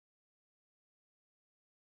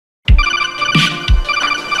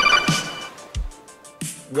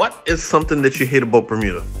What is something that you hate about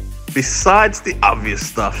Bermuda? Besides the obvious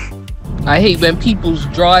stuff. I hate when people's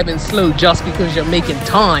driving slow just because you're making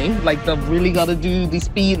time. Like they really gotta do the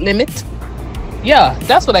speed limit. Yeah,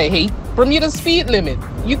 that's what I hate. Bermuda's speed limit.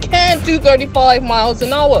 You can't do 35 miles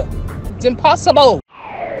an hour. It's impossible.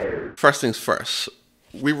 First things first.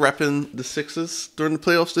 We repping the Sixers during the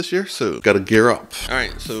playoffs this year, so gotta gear up. All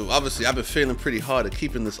right, so obviously I've been failing pretty hard at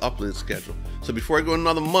keeping this upload schedule. So before I go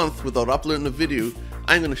another month without uploading a video,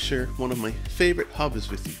 I'm gonna share one of my favorite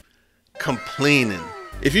hobbies with you. Complaining.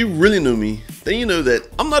 If you really know me, then you know that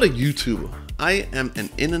I'm not a YouTuber. I am an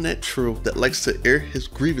internet troll that likes to air his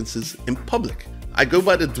grievances in public. I go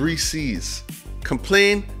by the 3 C's.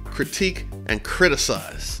 Complain, critique, and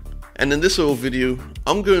criticize. And in this little video,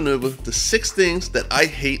 I'm going over the 6 things that I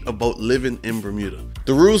hate about living in Bermuda.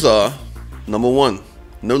 The rules are, number 1,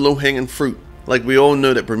 no low-hanging fruit. Like we all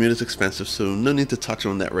know that Bermuda's expensive, so no need to touch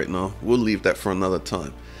on that right now. We'll leave that for another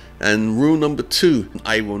time. And rule number 2,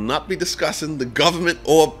 I will not be discussing the government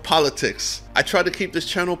or politics. I try to keep this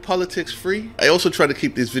channel politics free. I also try to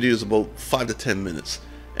keep these videos about 5 to 10 minutes.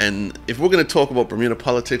 And if we're going to talk about Bermuda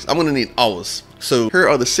politics, I'm going to need hours. So here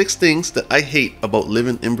are the 6 things that I hate about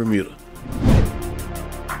living in Bermuda.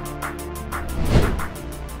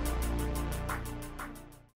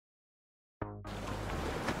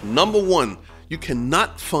 Number 1, you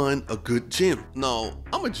cannot find a good gym. Now,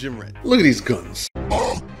 I'm a gym rat. Look at these guns.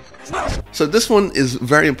 So this one is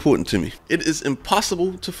very important to me. It is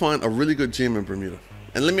impossible to find a really good gym in Bermuda.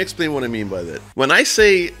 And let me explain what I mean by that. When I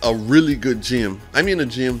say a really good gym, I mean a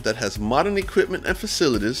gym that has modern equipment and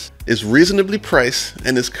facilities, is reasonably priced,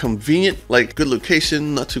 and is convenient, like good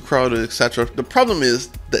location, not too crowded, etc. The problem is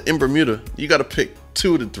that in Bermuda, you gotta pick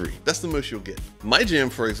 2 to 3. That's the most you'll get. My gym,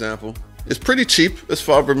 for example, is pretty cheap as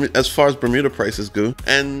far as Bermuda prices go,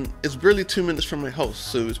 and it's barely 2 minutes from my house,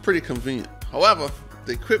 so it's pretty convenient. However,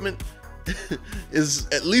 the equipment is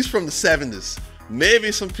at least from the 70s.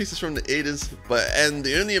 Maybe some pieces from the 80s, and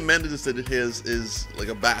the only amenities that it has is like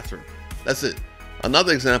a bathroom. That's it.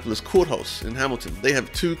 Another example is Courthouse in Hamilton. They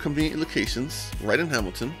have 2 convenient locations right in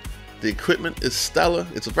Hamilton. The equipment is stellar.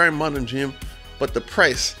 It's a very modern gym, but the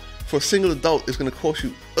price for a single adult is going to cost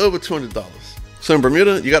you over $200. So in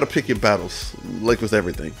Bermuda, you got to pick your battles, like with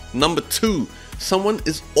everything. Number 2, someone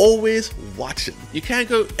is always watching. You can't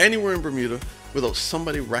go anywhere in Bermuda without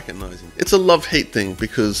somebody recognizing. It's a love-hate thing,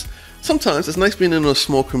 because sometimes it's nice being in a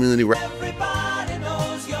small community where everybody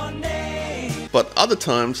knows your name. But other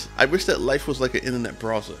times, I wish that life was like an internet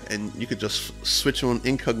browser and you could just switch on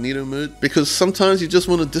incognito mode, because sometimes you just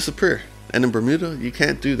want to disappear. And in Bermuda, you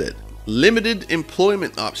can't do that. Limited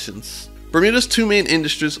employment options. Bermuda's 2 main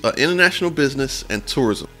industries are international business and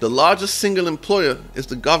tourism. The largest single employer is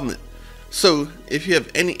the government. So if you have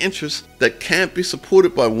any interest that can't be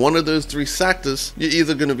supported by one of those 3 sectors, you're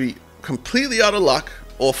either going to be completely out of luck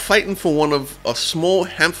or fighting for one of a small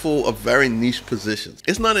handful of very niche positions.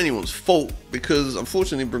 It's not anyone's fault, because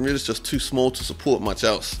unfortunately Bermuda's just too small to support much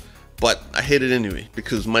else. But I hate it anyway,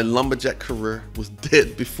 because my lumberjack career was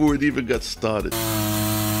dead before it even got started.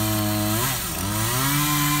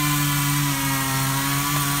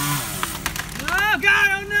 Oh God,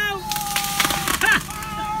 oh no!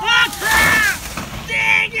 Oh crap!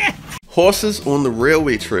 Dang it! Horses on the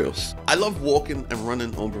railway trails. I love walking and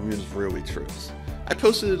running on Bermuda's railway trails. I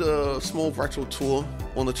posted a small virtual tour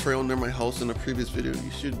on the trail near my house in a previous video.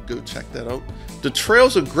 You should go check that out. The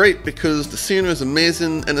trails are great because the scenery is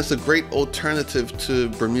amazing, and it's a great alternative to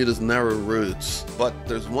Bermuda's narrow roads. But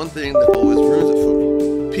there's one thing that always ruins it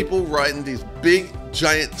for me. People riding these big,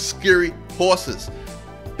 giant, scary horses.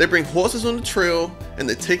 They bring horses on the trail and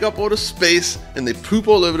they take up all the space and they poop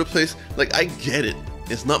all over the place. Like, I get it.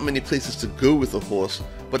 It's not many places to go with a horse,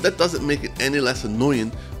 but that doesn't make it any less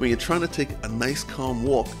annoying when you're trying to take a nice calm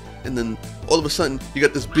walk, and then all of a sudden you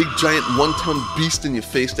got this big giant 1-ton beast in your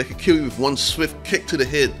face that could kill you with one swift kick to the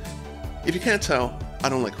head. If you can't tell, I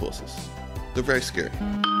don't like horses. They're very scary.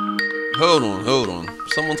 Hold on.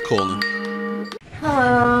 Someone's calling.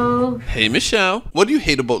 Hello. Hey Michelle, what do you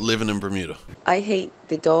hate about living in Bermuda? I hate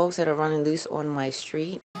the dogs that are running loose on my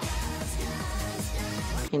street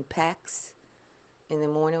in packs in the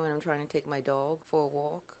morning when I'm trying to take my dog for a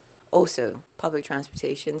walk. Also, public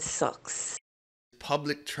transportation sucks.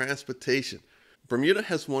 Public transportation. Bermuda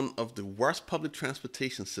has one of the worst public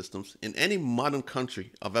transportation systems in any modern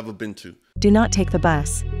country I've ever been to. Do not take the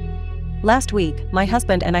bus. Last week, my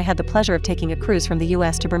husband and I had the pleasure of taking a cruise from the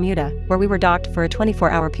US to Bermuda, where we were docked for a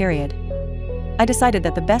 24-hour period. I decided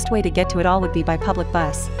that the best way to get to it all would be by public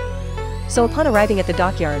bus. So upon arriving at the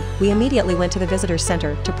dockyard, we immediately went to the visitor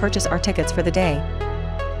center to purchase our tickets for the day.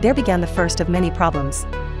 There began the first of many problems.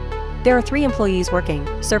 There are 3 employees working,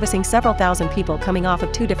 servicing several thousand people coming off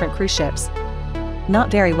of 2 different cruise ships. Not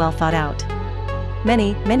very well thought out.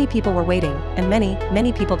 Many people were waiting, and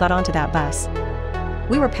many people got onto that bus.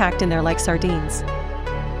 We were packed in there like sardines.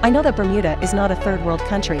 I know that Bermuda is not a third world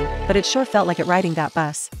country, but it sure felt like it riding that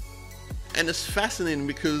bus. And it's fascinating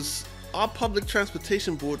because our public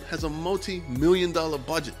transportation board has a multi-million-dollar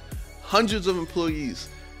budget, hundreds of employees,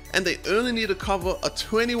 and they only need to cover a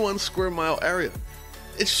 21 square mile area.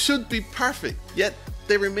 It should be perfect, yet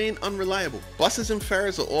they remain unreliable. Buses and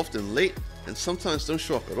ferries are often late and sometimes don't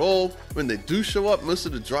show up at all. When they do show up, most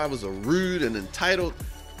of the drivers are rude and entitled.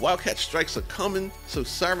 Wildcat strikes are coming, so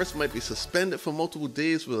service might be suspended for multiple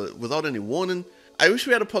days without any warning. I wish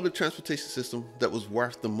we had a public transportation system that was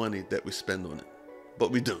worth the money that we spend on it,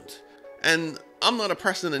 but we don't. And I'm not a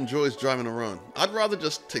person that enjoys driving around. I'd rather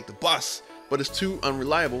just take the bus, but it's too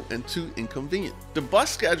unreliable and too inconvenient. The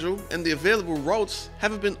bus schedule and the available routes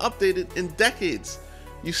haven't been updated in decades.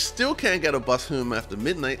 You still can't get a bus home after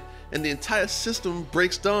midnight, and the entire system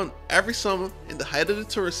breaks down every summer in the height of the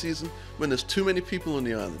tourist season when there's too many people on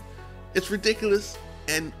the island. It's ridiculous,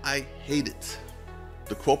 and I hate it.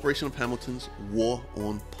 The Corporation of Hamilton's war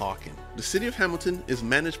on parking. The city of Hamilton is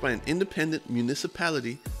managed by an independent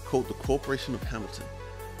municipality called the Corporation of Hamilton.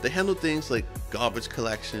 They handle things like garbage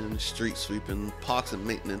collection, street sweeping, parks and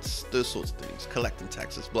maintenance, those sorts of things, collecting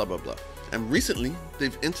taxes, blah, blah, blah. And recently,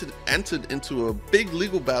 they've entered into a big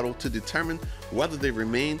legal battle to determine whether they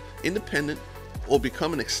remain independent or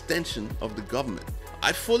become an extension of the government.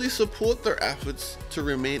 I fully support their efforts to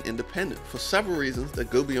remain independent for several reasons that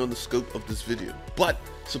go beyond the scope of this video. But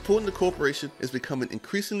supporting the corporation is becoming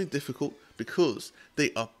increasingly difficult because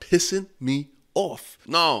they are pissing me off.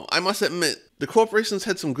 Now, I must admit, the corporation's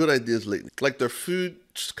had some good ideas lately, like their food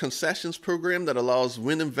concessions program that allows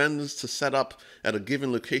winning vendors to set up at a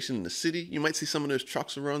given location in the city. You might see some of those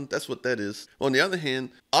trucks around, that's what that is. On the other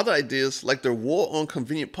hand, other ideas like their war on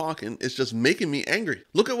convenient parking is just making me angry.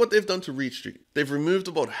 Look at what they've done to Reed Street. They've removed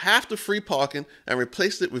about half the free parking and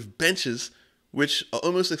replaced it with benches which are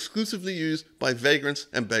almost exclusively used by vagrants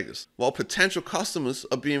and beggars, while potential customers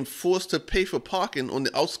are being forced to pay for parking on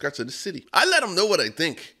the outskirts of the city. I let them know what I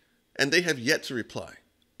think, and they have yet to reply.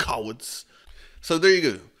 Cowards. So there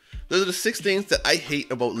you go. Those are the 6 things that I hate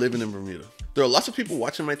about living in Bermuda. There are lots of people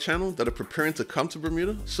watching my channel that are preparing to come to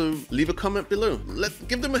Bermuda, so leave a comment below.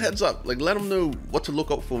 Give them a heads up, let them know what to look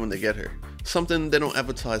out for when they get here. Something they don't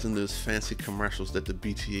advertise in those fancy commercials that the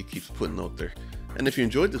BTA keeps putting out there. And if you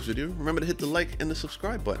enjoyed this video, remember to hit the like and the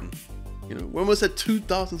subscribe button. You know, we're almost at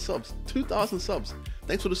 2,000 subs. 2,000 subs.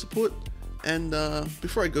 Thanks for the support. And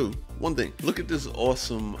before I go, one thing. Look at this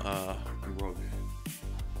awesome rug.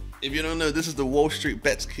 If you don't know, this is the Wall Street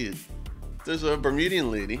Bets kid. There's a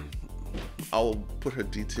Bermudian lady. I'll put her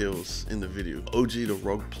details in the video. OG the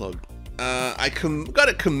rug plug. I got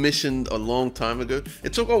it commissioned a long time ago.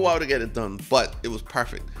 It took a while to get it done, but it was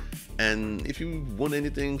perfect. And if you want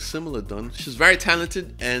anything similar done, she's very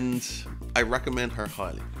talented and I recommend her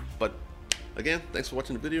highly. But again, thanks for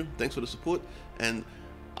watching the video. Thanks for the support. And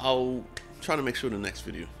I'll try to make sure the next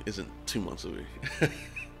video isn't 2 months away.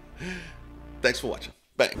 Thanks for watching.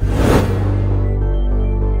 Bye.